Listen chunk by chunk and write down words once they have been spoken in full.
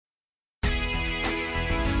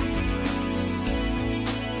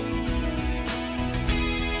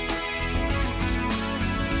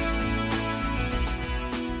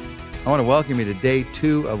I want to welcome you to day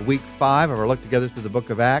 2 of week 5 of our look together through the book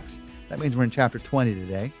of Acts. That means we're in chapter 20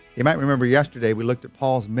 today. You might remember yesterday we looked at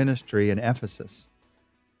Paul's ministry in Ephesus.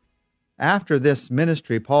 After this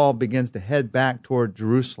ministry, Paul begins to head back toward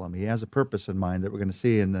Jerusalem. He has a purpose in mind that we're going to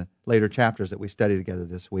see in the later chapters that we study together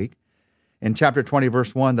this week. In chapter 20,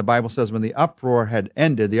 verse 1, the Bible says, when the uproar had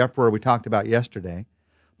ended, the uproar we talked about yesterday,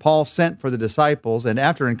 Paul sent for the disciples and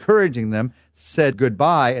after encouraging them, said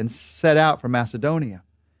goodbye and set out for Macedonia.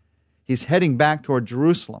 He's heading back toward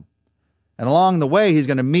Jerusalem. And along the way, he's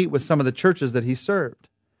going to meet with some of the churches that he served.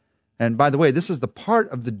 And by the way, this is the part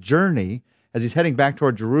of the journey as he's heading back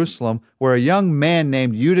toward Jerusalem where a young man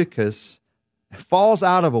named Eutychus falls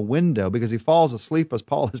out of a window because he falls asleep as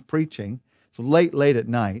Paul is preaching. It's late at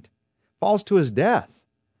night. Falls to his death.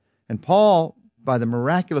 And Paul, by the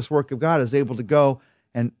miraculous work of God, is able to go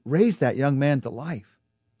and raise that young man to life.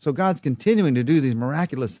 So God's continuing to do these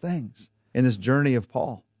miraculous things in this journey of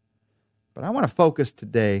Paul. But I want to focus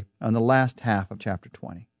today on the last half of chapter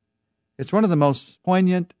 20. It's one of the most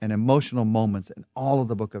poignant and emotional moments in all of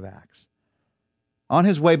the book of Acts. On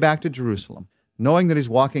his way back to Jerusalem, knowing that he's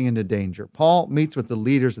walking into danger, Paul meets with the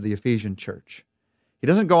leaders of the Ephesian church. He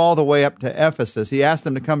doesn't go all the way up to Ephesus. He asks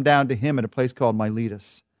them to come down to him at a place called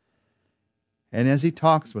Miletus. And as he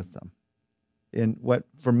talks with them, in what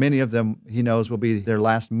for many of them he knows will be their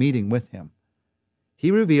last meeting with him, he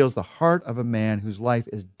reveals the heart of a man whose life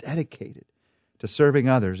is dedicated to serving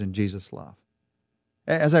others in Jesus' love.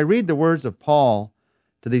 As I read the words of Paul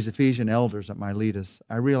to these Ephesian elders at Miletus,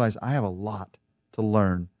 I realize I have a lot to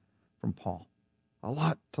learn from Paul. A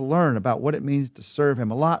lot to learn about what it means to serve him.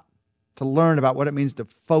 A lot to learn about what it means to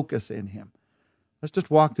focus in him. Let's just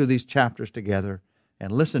walk through these chapters together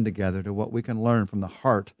and listen together to what we can learn from the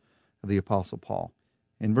heart of the Apostle Paul.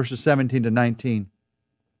 In verses 17 to 19,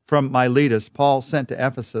 from Miletus, Paul sent to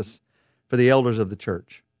Ephesus for the elders of the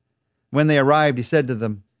church. When they arrived, he said to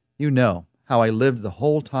them, "You know how I lived the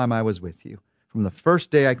whole time I was with you, from the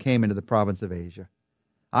first day I came into the province of Asia.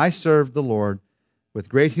 I served the Lord with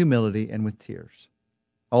great humility and with tears,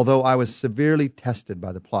 although I was severely tested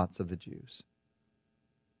by the plots of the Jews."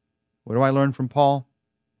 What do I learn from Paul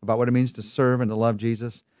about what it means to serve and to love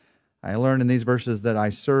Jesus? I learned in these verses that I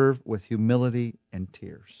serve with humility and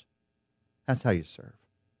tears. That's how you serve.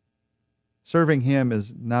 Serving him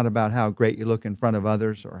is not about how great you look in front of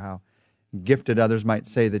others or how gifted others might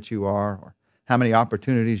say that you are or how many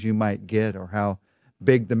opportunities you might get or how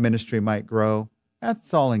big the ministry might grow.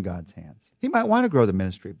 That's all in God's hands. He might want to grow the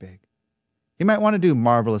ministry big. He might want to do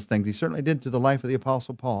marvelous things. He certainly did through the life of the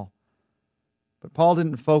Apostle Paul. But Paul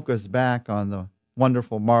didn't focus back on the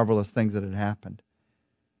wonderful, marvelous things that had happened.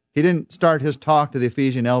 He didn't start his talk to the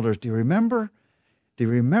Ephesian elders. Do you remember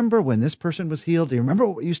when this person was healed? Do you remember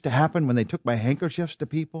what used to happen when they took my handkerchiefs to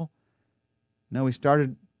people? No, he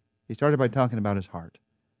started by talking about his heart.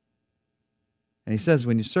 And he says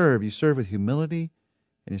when you serve with humility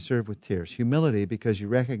and you serve with tears. Humility because you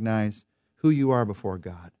recognize who you are before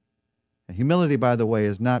God. And humility, by the way,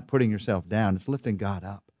 is not putting yourself down. It's lifting God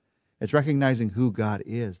up. It's recognizing who God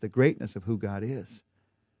is, the greatness of who God is.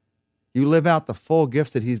 You live out the full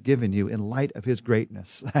gifts that he's given you in light of his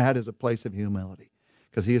greatness. That is a place of humility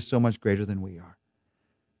because he is so much greater than we are.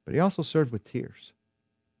 But he also served with tears.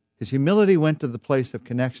 His humility went to the place of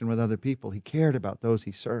connection with other people. He cared about those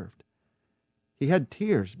he served. He had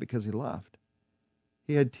tears because he loved.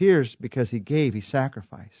 He had tears because he gave, he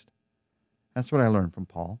sacrificed. That's what I learned from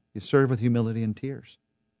Paul. You serve with humility and tears.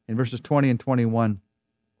 In verses 20 and 21,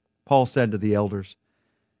 Paul said to the elders,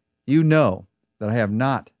 "You know that I have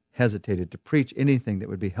not hesitated to preach anything that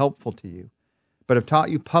would be helpful to you, but have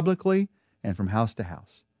taught you publicly and from house to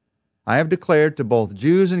house. I have declared to both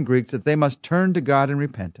Jews and Greeks that they must turn to God in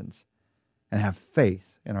repentance and have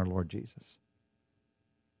faith in our Lord Jesus."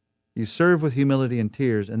 You serve with humility and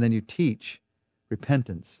tears, and then you teach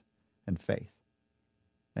repentance and faith.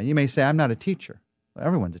 Now you may say, "I'm not a teacher." Well,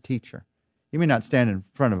 everyone's a teacher. You may not stand in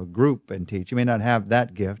front of a group and teach. You may not have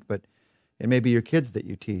that gift, but it may be your kids that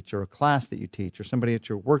you teach, or a class that you teach, or somebody at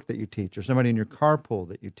your work that you teach, or somebody in your carpool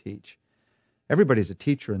that you teach. Everybody's a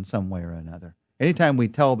teacher in some way or another. Anytime we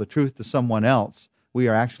tell the truth to someone else, we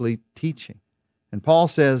are actually teaching. And Paul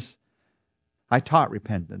says, I taught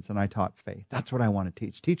repentance and I taught faith. That's what I want to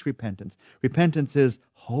teach. Teach repentance. Repentance is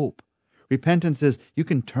hope. Repentance is you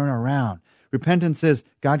can turn around. Repentance is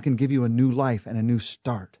God can give you a new life and a new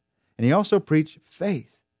start. And he also preached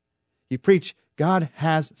faith. He preached God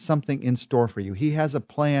has something in store for you. He has a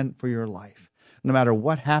plan for your life. No matter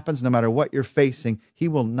what happens, no matter what you're facing, he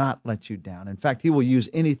will not let you down. In fact, he will use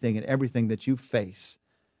anything and everything that you face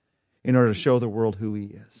in order to show the world who he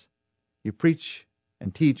is. You preach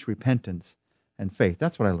and teach repentance and faith.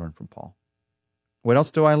 That's what I learned from Paul. What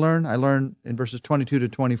else do I learn? I learn in verses 22 to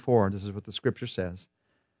 24. This is what the Scripture says.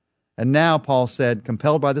 And now, Paul said,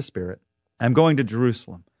 compelled by the Spirit, I'm going to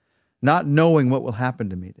Jerusalem, not knowing what will happen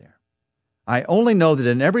to me there. I only know that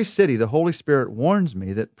in every city the Holy Spirit warns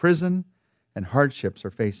me that prison and hardships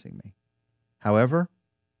are facing me. However,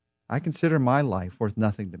 I consider my life worth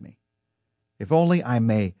nothing to me. If only I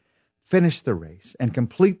may finish the race and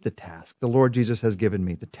complete the task the Lord Jesus has given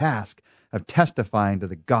me, the task of testifying to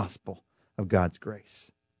the gospel of God's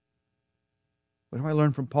grace. What do I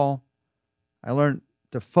learn from Paul? I learned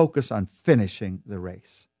to focus on finishing the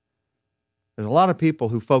race. There's a lot of people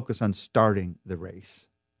who focus on starting the race.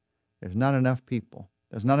 There's not enough people.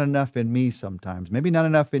 There's not enough in me sometimes, maybe not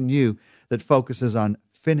enough in you, that focuses on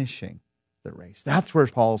finishing the race. That's where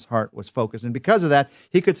Paul's heart was focused. And because of that,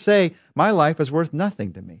 he could say, my life is worth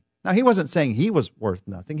nothing to me. Now, he wasn't saying he was worth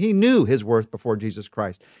nothing. He knew his worth before Jesus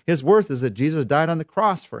Christ. His worth is that Jesus died on the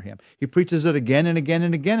cross for him. He preaches it again and again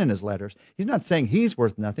and again in his letters. He's not saying he's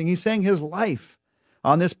worth nothing. He's saying his life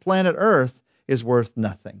on this planet Earth is worth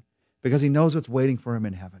nothing because he knows what's waiting for him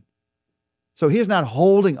in heaven. So he is not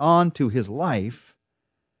holding on to his life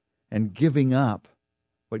and giving up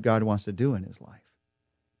what God wants to do in his life.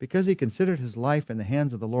 Because he considered his life in the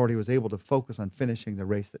hands of the Lord, he was able to focus on finishing the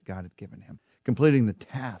race that God had given him, completing the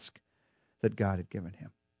task that God had given him.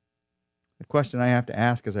 The question I have to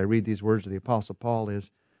ask as I read these words of the Apostle Paul is,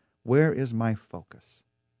 where is my focus?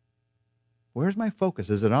 Where's my focus?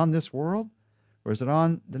 Is it on this world or is it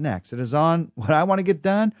on the next? It is on what I want to get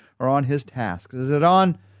done or on his tasks? Is it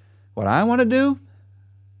on what I want to do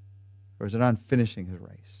or is it on finishing his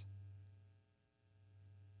race?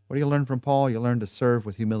 What do you learn from Paul? You learn to serve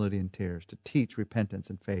with humility and tears, to teach repentance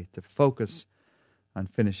and faith, to focus on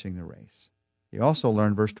finishing the race. You also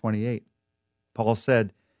learn verse 28. Paul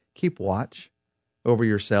said, keep watch over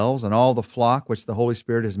yourselves and all the flock which the Holy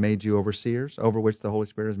Spirit has made you overseers, over which the Holy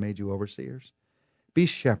Spirit has made you overseers. Be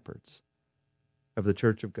shepherds of the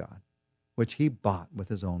church of God, which he bought with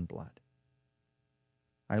his own blood.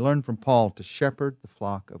 I learned from Paul to shepherd the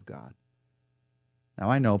flock of God. Now,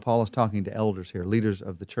 I know Paul is talking to elders here, leaders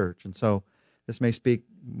of the church, and so this may speak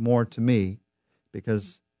more to me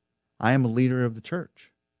because I am a leader of the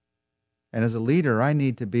church. And as a leader, I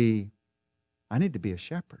need to be a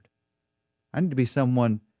shepherd. I need to be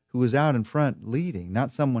someone who is out in front leading, not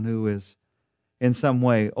someone who is in some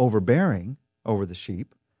way overbearing over the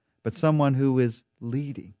sheep, but someone who is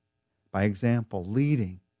leading by example,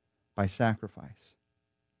 leading by sacrifice.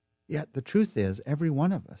 Yet the truth is, every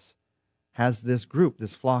one of us has this group,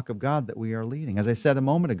 this flock of God that we are leading. As I said a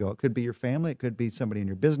moment ago, it could be your family, it could be somebody in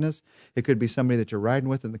your business, it could be somebody that you're riding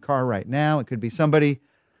with in the car right now, it could be somebody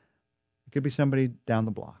down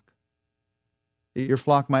the block. Your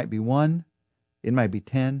flock might be 1, it might be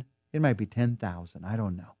 10, it might be 10,000, I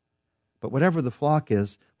don't know. But whatever the flock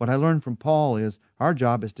is, what I learned from Paul is our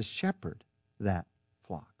job is to shepherd that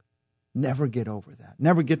flock. Never get over that.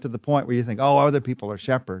 Never get to the point where you think, oh, other people are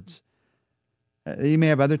shepherds. You may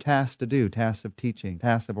have other tasks to do, tasks of teaching,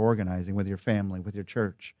 tasks of organizing with your family, with your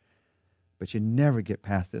church. But you never get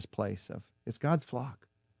past this place of, it's God's flock.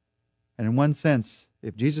 And in one sense,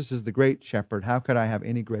 if Jesus is the great shepherd, how could I have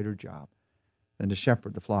any greater job than to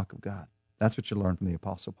shepherd the flock of God? That's what you learn from the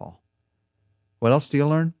Apostle Paul. What else do you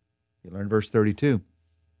learn? You learn verse 32.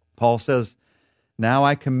 Paul says, now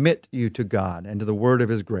I commit you to God and to the word of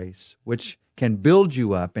his grace, which can build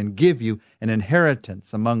you up and give you an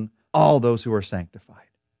inheritance among all those who are sanctified.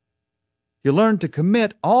 You learn to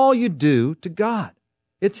commit all you do to God.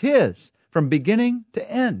 It's his from beginning to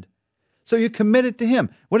end. So you commit it to him.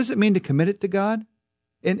 What does it mean to commit it to God?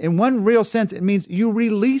 In one real sense, it means you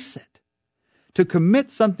release it. To commit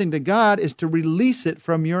something to God is to release it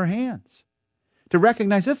from your hands. To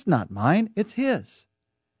recognize it's not mine, it's his.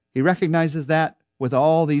 He recognizes that with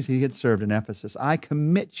all these he had served in Ephesus. I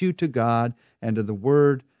commit you to God and to the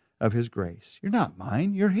word of his grace. You're not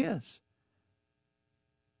mine, you're his.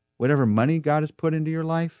 Whatever money God has put into your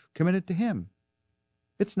life, commit it to him.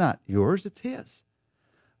 It's not yours, it's his.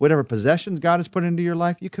 Whatever possessions God has put into your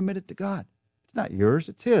life, you commit it to God. It's not yours,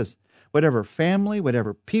 it's his. Whatever family,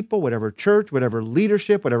 whatever people, whatever church, whatever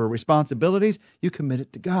leadership, whatever responsibilities, you commit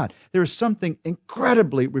it to God. There is something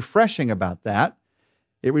incredibly refreshing about that.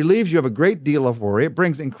 It relieves you of a great deal of worry. It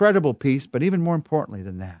brings incredible peace, but even more importantly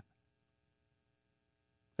than that,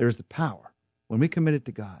 there's the power, when we commit it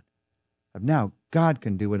to God, of now God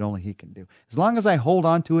can do what only he can do. As long as I hold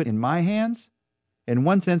on to it in my hands, in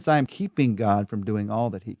one sense, I'm keeping God from doing all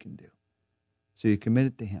that he can do. So you commit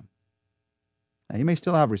it to him. Now, you may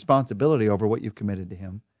still have responsibility over what you've committed to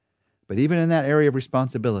him, but even in that area of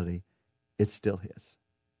responsibility, it's still his.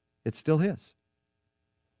 It's still his.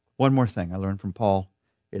 One more thing I learned from Paul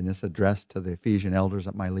in this address to the Ephesian elders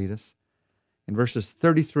at Miletus. In verses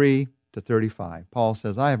 33 to 35, Paul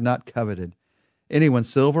says, I have not coveted anyone's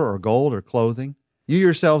silver or gold or clothing. You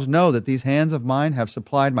yourselves know that these hands of mine have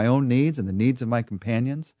supplied my own needs and the needs of my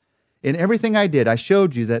companions. In everything I did, I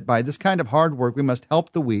showed you that by this kind of hard work we must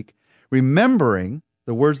help the weak, remembering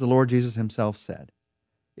the words the Lord Jesus himself said.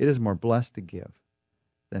 It is more blessed to give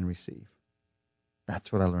than receive.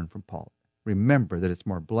 That's what I learned from Paul. Remember that it's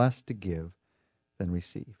more blessed to give than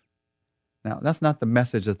receive. Now, that's not the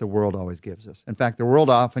message that the world always gives us. In fact, the world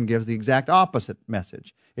often gives the exact opposite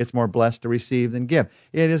message. It's more blessed to receive than give.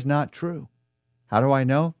 It is not true. How do I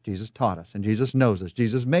know? Jesus taught us, and Jesus knows us.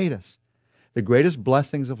 Jesus made us. The greatest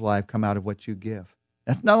blessings of life come out of what you give.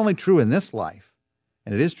 That's not only true in this life,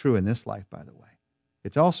 and it is true in this life, by the way.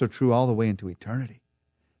 It's also true all the way into eternity,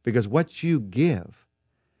 because what you give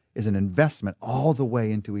is an investment all the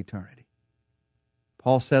way into eternity.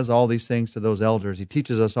 Paul says all these things to those elders. He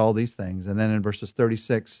teaches us all these things. And then in verses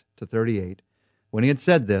 36 to 38, when he had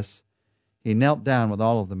said this, he knelt down with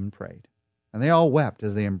all of them and prayed. And they all wept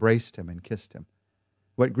as they embraced him and kissed him.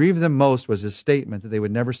 What grieved them most was his statement that they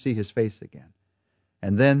would never see his face again.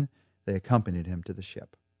 And then they accompanied him to the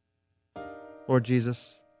ship. Lord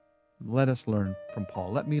Jesus, let us learn from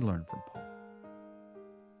Paul. Let me learn from Paul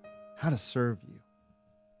how to serve you.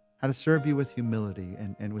 How to serve you with humility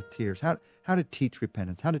and with tears, how to teach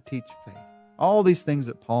repentance, how to teach faith. All these things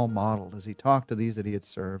that Paul modeled as he talked to these that he had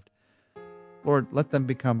served. Lord, let them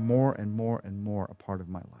become more and more and more a part of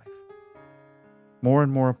my life. More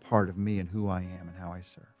and more a part of me and who I am and how I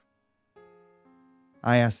serve.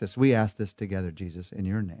 I ask this, we ask this together, Jesus, in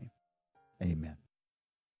your name. Amen.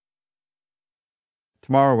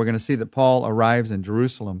 Tomorrow we're going to see that Paul arrives in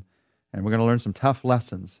Jerusalem, and we're going to learn some tough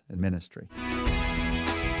lessons in ministry.